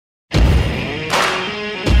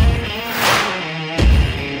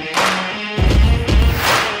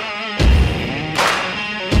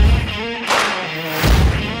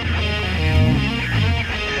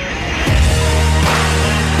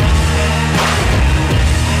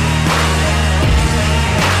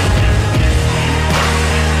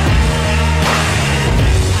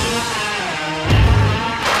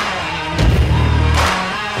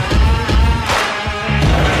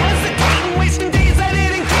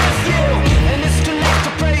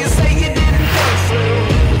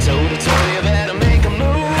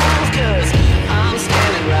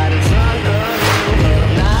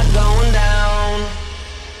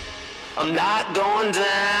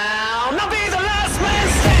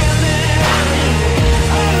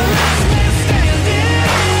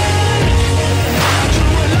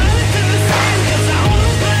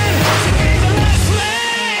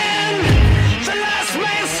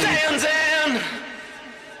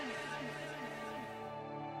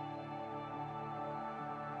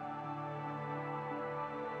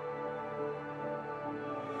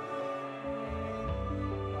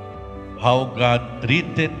how God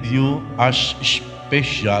treated you as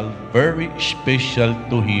special, very special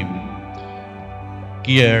to Him.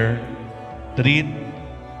 Kier, treat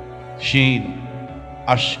Shayne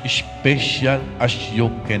as special as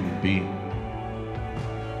you can be.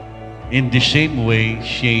 In the same way,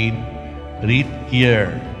 Shayne, treat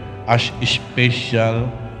Kier as special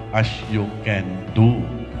as you can do.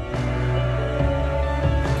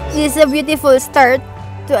 It is a beautiful start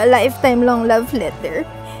to a lifetime-long love letter.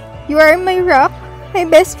 You are my rock, my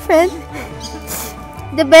best friend.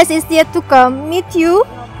 The best is yet to come. Meet you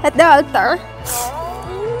at the altar.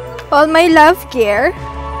 All my love, Kier.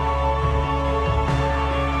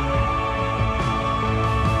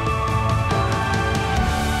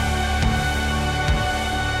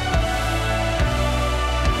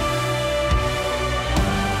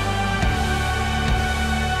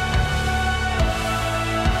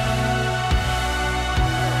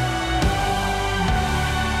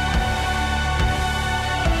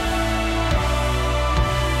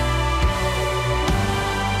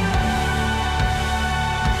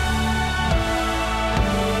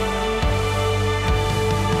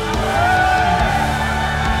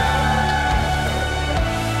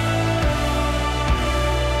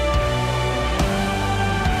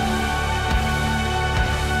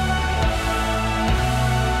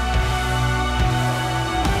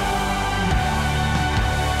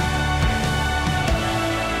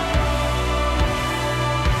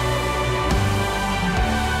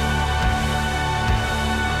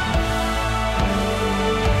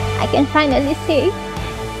 I can finally say,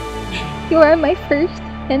 you are my first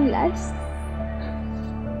and last.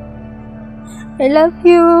 I love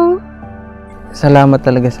you. Salamat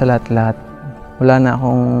talaga sa lahat-lahat. Wala na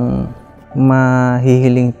akong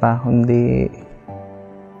mahihiling pa, kundi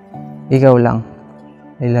ikaw lang.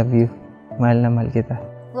 I love you. Mahal na mahal kita.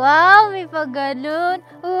 Wow, may pagganon.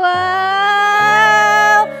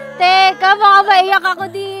 Wow! Teka, baka maiyak ako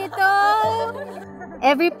dito.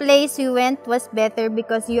 Every place we went was better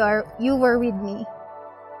because you were with me.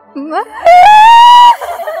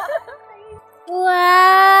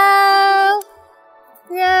 Wow!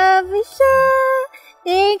 Grabe siya!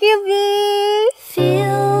 Thank you, B!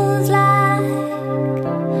 Feels like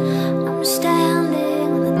I'm standing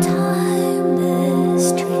on the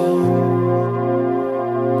timeless dream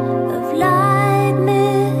of light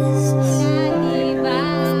mists,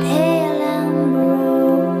 pale and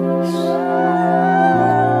rose.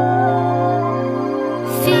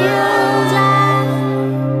 Feels like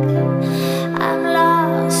I'm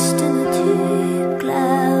lost in a deep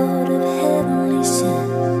cloud of heavenly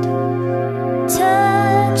scent.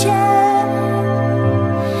 Touching,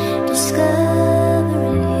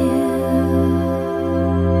 discovering you.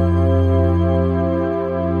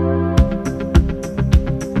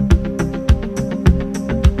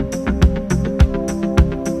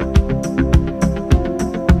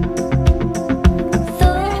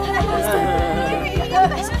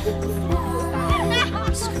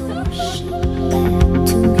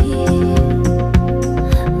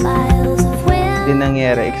 Hindi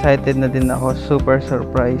nangyari. Excited na din ako. Super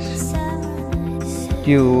surprise.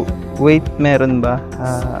 You, wait, meron ba?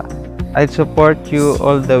 I'll support you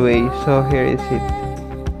all the way. So here is it.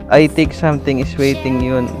 I think something is waiting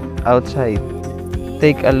yun outside.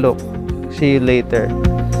 Take a look. See you later.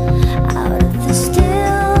 Out of the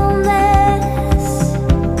stillness,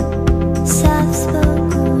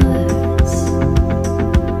 soft-spoken words.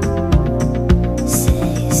 Say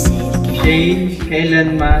it again. Shayne,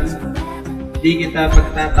 kailanman di kita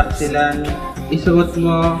pagtataksilan. Isuot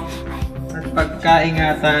mo at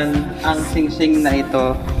pagkaingatan ang singsing na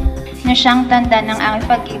ito. Na siyang tanda ng aming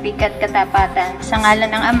pag-ibig at katapatan, sa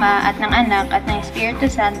ngalan ng Ama at ng Anak at ng Espiritu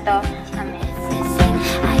Santo. Amen.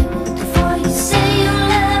 I will do for you. Say